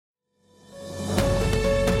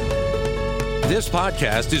This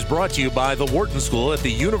podcast is brought to you by the Wharton School at the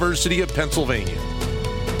University of Pennsylvania.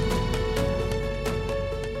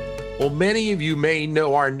 Well, many of you may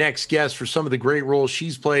know our next guest for some of the great roles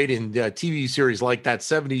she's played in TV series like That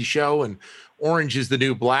 70s Show and Orange is the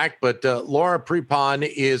New Black. But Laura Prepon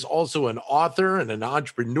is also an author and an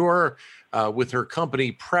entrepreneur with her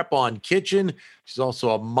company Prep on Kitchen. She's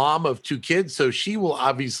also a mom of 2 kids, so she will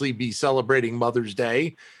obviously be celebrating Mother's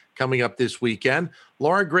Day coming up this weekend.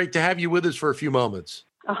 Laura, great to have you with us for a few moments.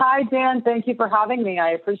 Hi, Dan. Thank you for having me. I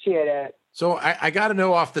appreciate it. So I got to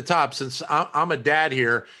know off the top, since I'm a dad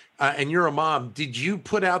here and you're a mom, did you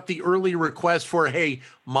put out the early request for, hey,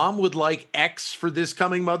 mom would like X for this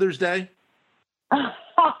coming Mother's Day? Honestly,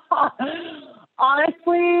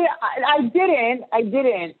 I didn't.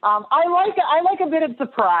 I like a bit of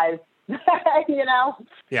surprise, you know?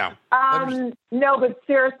 Yeah. No, but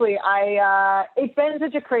seriously, it's been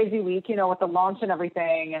such a crazy week, you know, with the launch and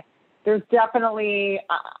everything. There's definitely,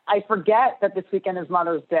 I forget that this weekend is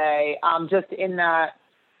Mother's Day, just in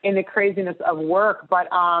the craziness of work. But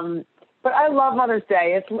I love Mother's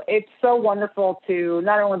Day. It's so wonderful to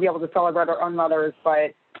not only be able to celebrate our own mothers,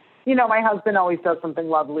 but, you know, my husband always does something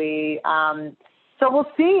lovely. So we'll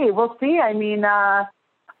see. I mean,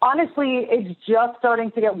 honestly, it's just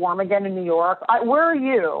starting to get warm again in New York. Where are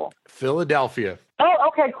you? Philadelphia. Oh,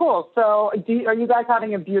 okay, cool. So are you guys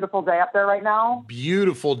having a beautiful day up there right now?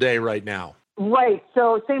 Beautiful day right now. Right.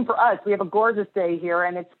 So same for us. We have a gorgeous day here,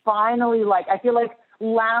 and it's finally I feel like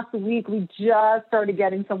last week we just started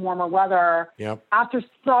getting some warmer weather. Yep. After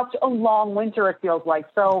such a long winter, it feels like.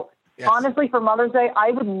 So yes. Honestly, for Mother's Day,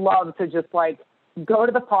 I would love to just go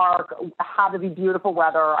to the park, have it be beautiful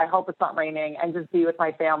weather. I hope it's not raining, and just be with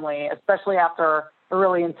my family, especially after a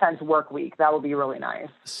really intense work week. That would be really nice.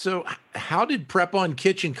 So how did Prep on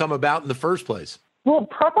Kitchen come about in the first place? Well,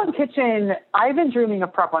 Prep on Kitchen, I've been dreaming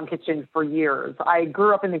of Prep on Kitchen for years. I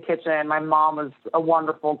grew up in the kitchen. My mom was a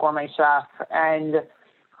wonderful gourmet chef, and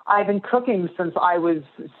I've been cooking since I was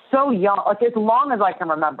so young, as long as I can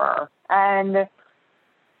remember. And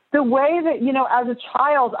the way that, you know, as a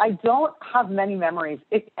child, I don't have many memories,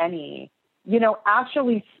 if any, you know,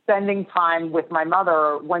 actually spending time with my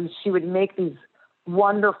mother when she would make these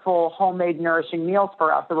wonderful homemade nourishing meals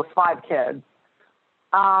for us. There were 5 kids.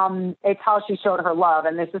 It's how she showed her love,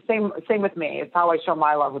 and it's the same with me. It's how I show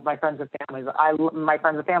my love with my friends and families.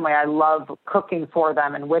 I love cooking for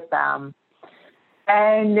them and with them.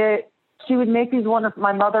 And she would make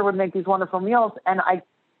my mother would make these wonderful meals, and I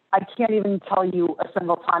can't even tell you a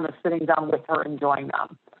single time of sitting down with her enjoying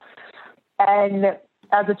them. And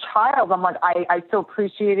as a child, I'm I so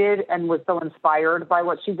appreciated and was so inspired by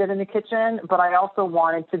what she did in the kitchen, but I also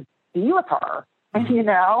wanted to be with her, you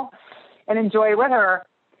know, and enjoy it with her.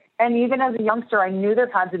 And even as a youngster, I knew there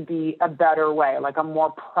had to be a better way, a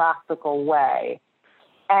more practical way.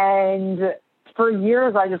 And for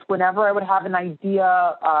years, whenever I would have an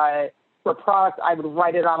idea for a product, I would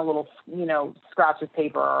write it on a little, you know, scratch of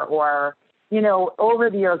paper, or, you know, over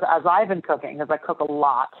the years as I've been cooking, because I cook a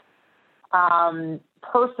lot,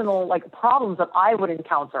 personal problems that I would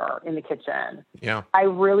encounter in the kitchen. Yeah. I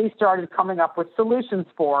really started coming up with solutions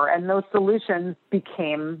for, and those solutions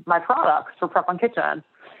became my products for Prep on Kitchen,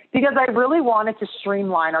 because I really wanted to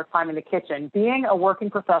streamline our time in the kitchen. Being a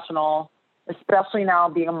working professional, especially now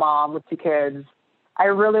being a mom with 2 kids, I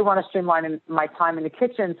really want to streamline my time in the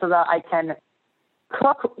kitchen so that I can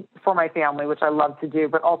cook for my family, which I love to do,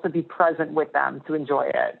 but also be present with them to enjoy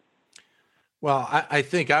it. Well, I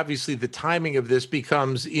think obviously the timing of this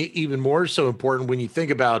becomes even more so important when you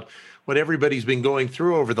think about what everybody's been going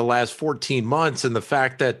through over the last 14 months, and the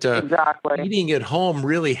fact that exactly. Eating at home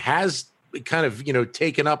really has kind of, you know,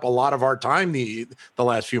 taken up a lot of our time the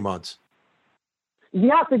last few months.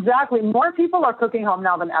 Yes, exactly. More people are cooking home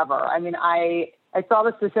now than ever. I mean, I saw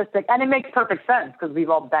the statistic, and it makes perfect sense because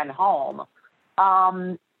we've all been home.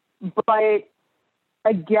 But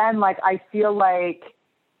again, I feel like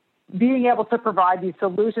being able to provide these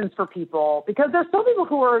solutions for people, because there's still people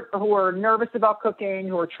who are nervous about cooking,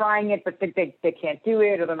 who are trying it but think they can't do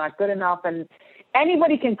it, or they're not good enough. And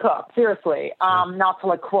anybody can cook, seriously. Not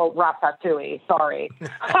to quote Ratatouille, sorry.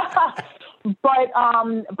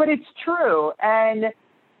 But it's true. And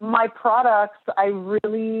my products, I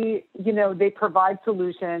really, you know, they provide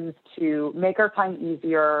solutions to make our time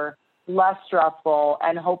easier, less stressful,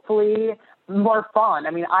 and hopefully more fun.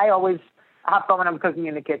 I mean, I always have fun when I'm cooking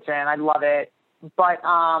in the kitchen. I love it. But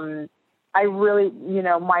I really, you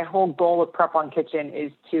know, my whole goal with Prep on Kitchen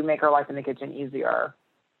is to make our life in the kitchen easier.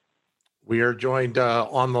 We are joined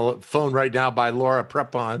on the phone right now by Laura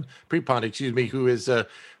Prepon, who is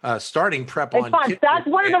starting Prep It's On fun. Kitchen. That's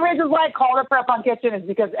one of the reasons why I called it Prep On Kitchen, is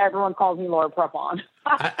because everyone calls me Laura Prep On.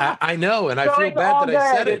 I know, and so I feel bad that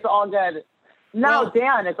I said it. It's all good. No, Well,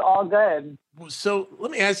 Dan, it's all good. So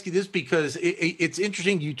let me ask you this, because it's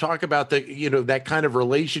interesting you talk about that kind of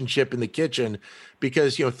relationship in the kitchen,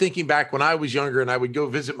 because thinking back when I was younger and I would go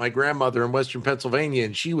visit my grandmother in Western Pennsylvania,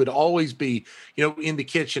 and she would always be in the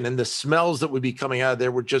kitchen, and the smells that would be coming out of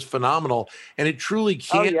there were just phenomenal, and it truly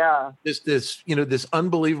can this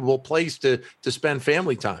unbelievable place to spend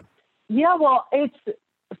family time. Yeah, well, it's,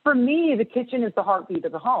 for me, the kitchen is the heartbeat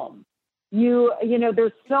of the home.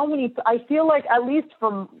 There's so many, I feel like, at least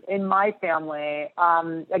in my family,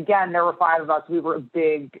 again, there were 5 of us. We were a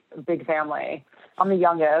big family. I'm the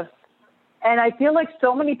youngest. And I feel like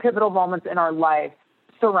so many pivotal moments in our life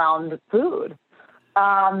surround food.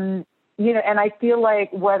 And I feel like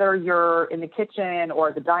whether you're in the kitchen or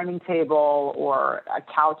at the dining table or a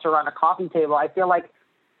couch or on a coffee table, I feel like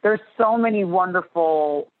there's so many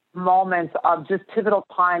wonderful moments of just pivotal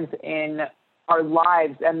times in our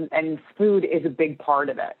lives, and food is a big part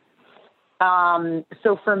of it.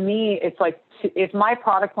 So for me, it's like, if my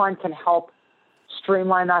product line can help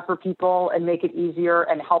streamline that for people and make it easier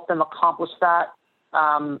and help them accomplish that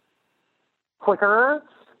quicker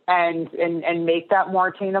and make that more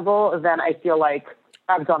attainable, then I feel like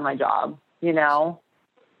I've done my job,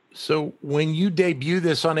 So when you debut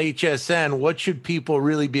this on HSN, what should people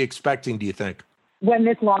really be expecting, do you think? When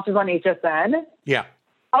this launches on HSN? Yeah.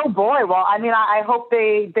 Oh boy. Well, I mean, I hope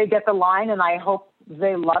they get the line, and I hope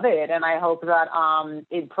they love it. And I hope that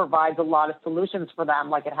it provides a lot of solutions for them,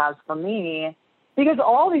 like it has for me, because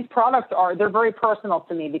all these products they're very personal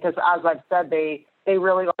to me, because as I've said, they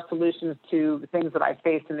really are solutions to things that I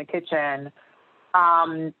face in the kitchen.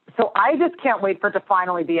 So I just can't wait for it to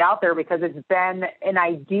finally be out there, because it's been an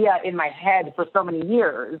idea in my head for so many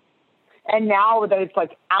years. And now that it's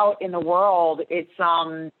like out in the world, it's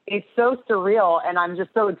so surreal, and I'm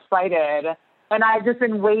just so excited. And I've just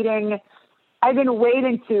been waiting. I've been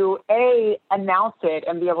waiting to A, announce it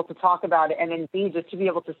and be able to talk about it, and then B, just to be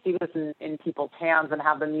able to see this in people's hands and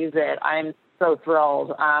have them use it. I'm so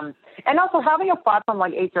thrilled. And also having a platform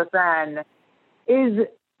like HSN is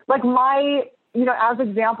like as an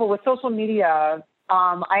example with social media.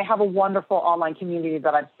 I have a wonderful online community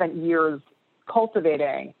that I've spent years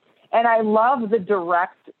cultivating. And I love the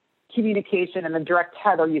direct communication and the direct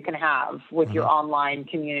tether you can have with your online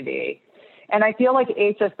community. And I feel like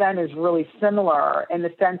HSN is really similar in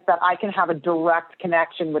the sense that I can have a direct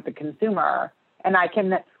connection with the consumer, and I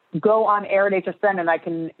can go on air at HSN and I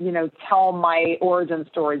can, tell my origin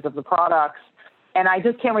stories of the products. And I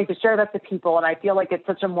just can't wait to share that to people. And I feel like it's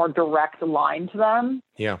such a more direct line to them.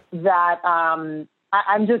 Yeah. That,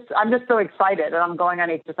 I'm just so excited, and I'm going on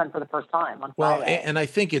HSN for the first time on Friday. Well, and I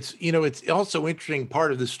think it's also interesting.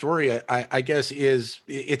 Part of the story, I guess, is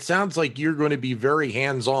it sounds like you're going to be very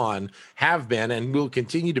hands-on, have been, and will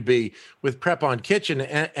continue to be with Prep On Kitchen.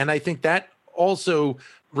 And I think that also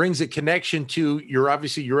brings a connection to your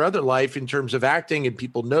other life in terms of acting, and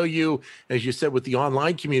people know you, as you said, with the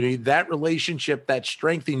online community. That relationship, that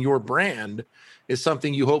strength in your brand, is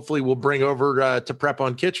something you hopefully will bring over to Prep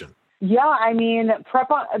On Kitchen. Yeah, I mean, Prep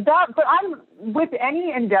On that, but I'm with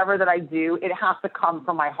any endeavor that I do, it has to come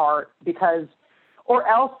from my heart, or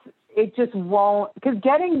else it just won't. Because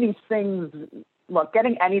getting these things,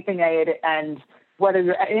 getting anything made, and whether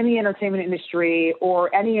you're in the entertainment industry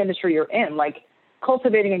or any industry you're in, like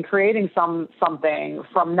cultivating and creating something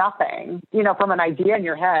from nothing, from an idea in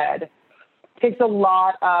your head, takes a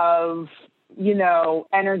lot of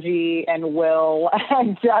energy and will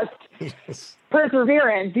and just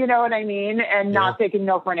perseverance, you know what I mean? And not taking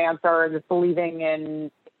no for an answer, and just believing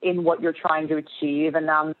in what you're trying to achieve.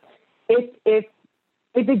 And if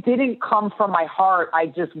it didn't come from my heart, I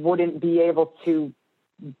just wouldn't be able to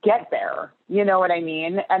get there. You know what I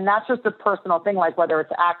mean? And that's just a personal thing, like whether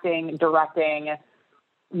it's acting, directing,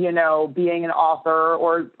 being an author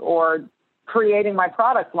or creating my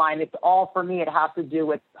product line. It's all, for me, it has to do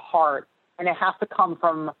with heart. And it has to come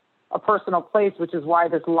from a personal place, which is why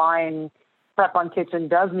this line, Prep On Kitchen,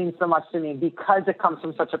 does mean so much to me, because it comes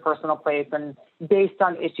from such a personal place and based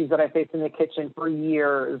on issues that I faced in the kitchen for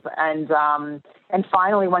years. And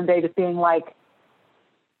finally one day just being like,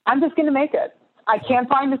 I'm just going to make it. I can't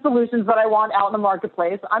find the solutions that I want out in the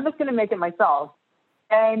marketplace. I'm just going to make it myself.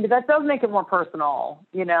 And that does make it more personal,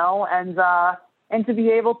 and to be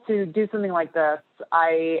able to do something like this,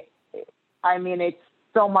 I mean, it's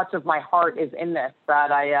so much of my heart is in this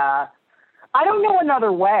that I don't know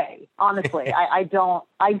another way, honestly. I don't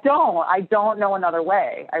know another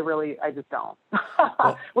way. I just don't,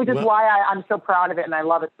 which is why I'm so proud of it and I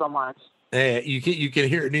love it so much. You can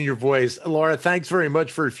hear it in your voice. Laura, thanks very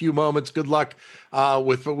much for a few moments. Good luck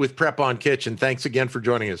with Prep on Kitchen. Thanks again for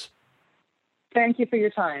joining us. Thank you for your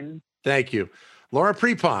time. Thank you. Laura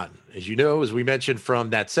Prepon, as you know, as we mentioned, from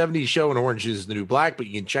That 70s Show and Orange is the New Black, but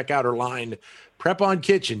you can check out her line, Prep on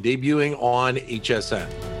Kitchen, debuting on HSN.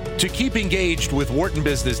 To keep engaged with Wharton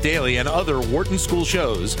Business Daily and other Wharton School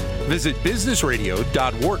shows, visit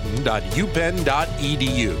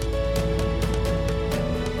businessradio.wharton.upenn.edu.